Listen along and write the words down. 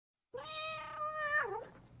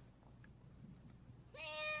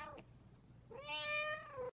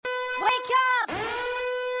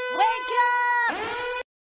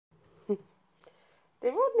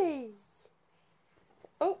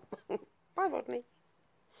Rodney.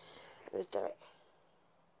 There's Derek.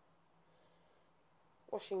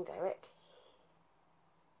 Washing Derek.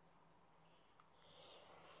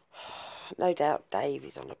 No doubt Dave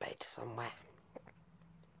is on a bed somewhere.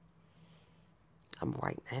 I'm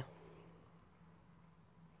awake now.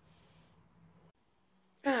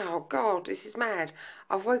 Oh God, this is mad.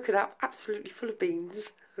 I've woken up absolutely full of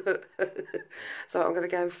beans. So I'm going to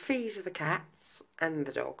go and feed the cats and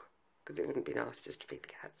the dog, because it wouldn't be nice just to feed the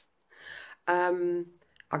cats.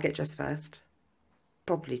 I'll get dressed first.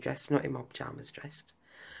 Probably dressed, not in my pyjamas, dressed.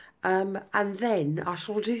 And then I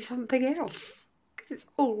shall do something else, because it's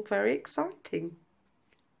all very exciting.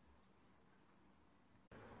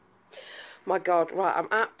 My God, right,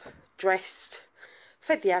 I'm up, dressed,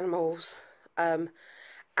 fed the animals,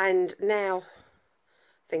 and now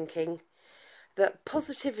thinking that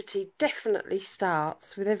positivity definitely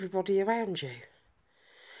starts with everybody around you.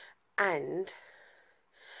 And,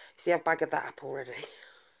 see, I've buggered that up already,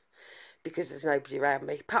 because there's nobody around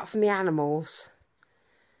me, apart from the animals.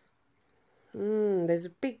 There's a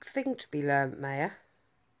big thing to be learnt there.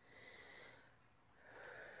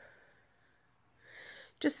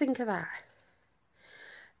 Just think of that.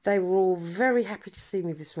 They were all very happy to see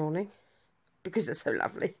me this morning, because they're so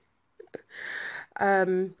lovely.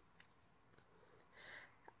 And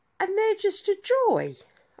they're just a joy.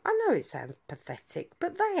 I know it sounds pathetic,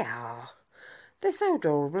 but they are. They're so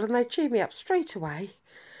adorable, and they cheer me up straight away.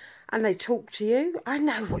 And they talk to you. I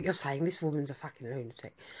know what you're saying. This woman's a fucking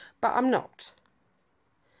lunatic. But I'm not.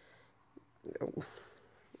 A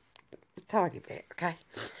tiny bit, okay?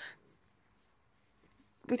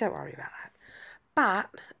 We don't worry about that. But,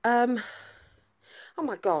 oh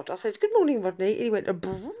my God. I said, good morning, Rodney. And he went,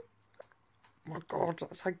 oh my God,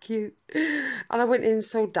 that's so cute. And I went in and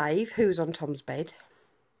saw Dave, who was on Tom's bed.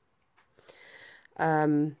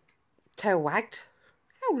 Tail wagged.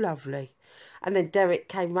 How lovely. And then Derek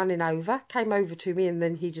came running over, came over to me, and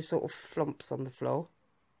then he just sort of flumps on the floor.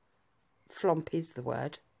 Flump is the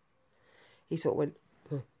word. He sort of went,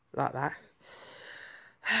 like that.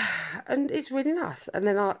 And it's really nice. And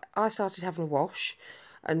then I started having a wash,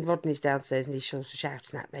 and Rodney's downstairs and he's sort of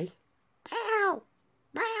shouting at me. Ow!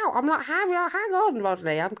 Ow! I'm like, hang on,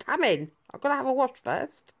 Rodney, I'm coming. I've got to have a wash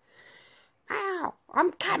first. Ow!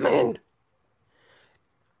 I'm coming!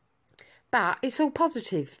 But it's all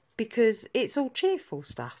positive, because it's all cheerful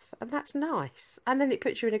stuff, and that's nice. And then it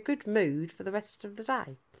puts you in a good mood for the rest of the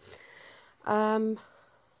day.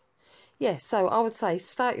 Yeah, so I would say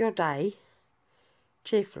start your day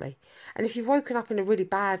cheerfully. And if you've woken up in a really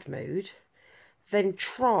bad mood, then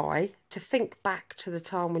try to think back to the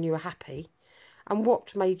time when you were happy and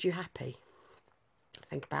what made you happy.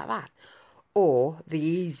 Think about that. Or the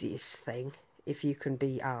easiest thing, if you can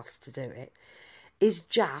be asked to do it, is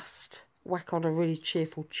just whack on a really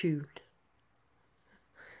cheerful tune.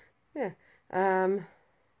 Yeah.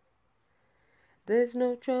 There's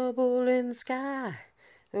no trouble in the sky.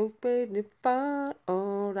 Open it fun,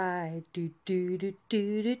 alright. Do do do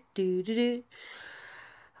do do do do do.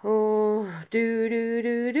 Oh, do do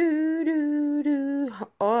do do do do.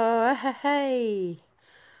 Oh, hey.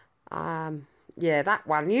 Yeah, that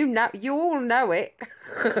one. You know, you all know it.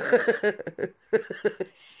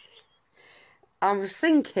 I was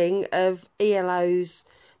thinking of ELO's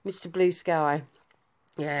Mr. Blue Sky.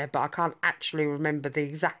 Yeah, but I can't actually remember the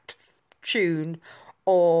exact tune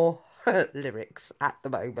or lyrics at the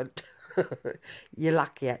moment. You're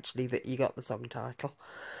lucky, actually, that you got the song title.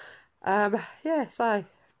 Yeah, so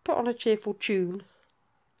put on a cheerful tune.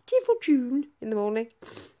 Cheerful tune in the morning.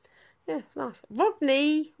 Yeah, it's nice.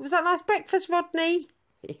 Rodney, was that nice breakfast, Rodney?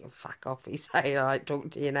 You can fuck off, he's saying I ain't talking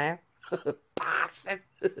to you now. Bastard.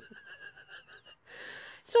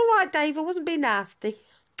 It's all right, Dave, I wasn't being nasty.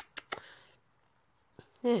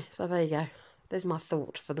 Yeah, so there you go. There's my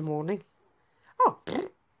thought for the morning. Oh.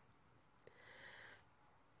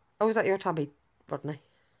 Oh, was that your tummy, Rodney?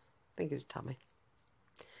 I think it was tummy.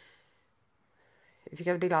 If you're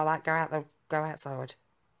going to be like that, go outside.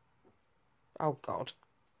 Oh, God.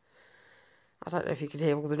 I don't know if you can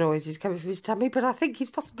hear all the noises coming from his tummy, but I think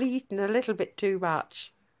he's possibly eaten a little bit too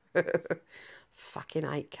much. Fucking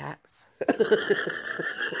 8 cats.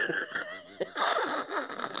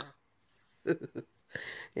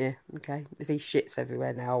 Yeah, okay. If he shits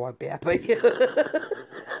everywhere now, I won't be happy.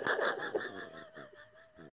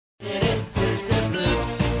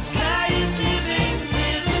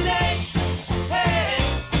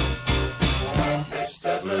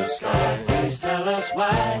 Mr. Blue Sky, please tell us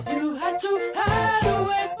why you had to hide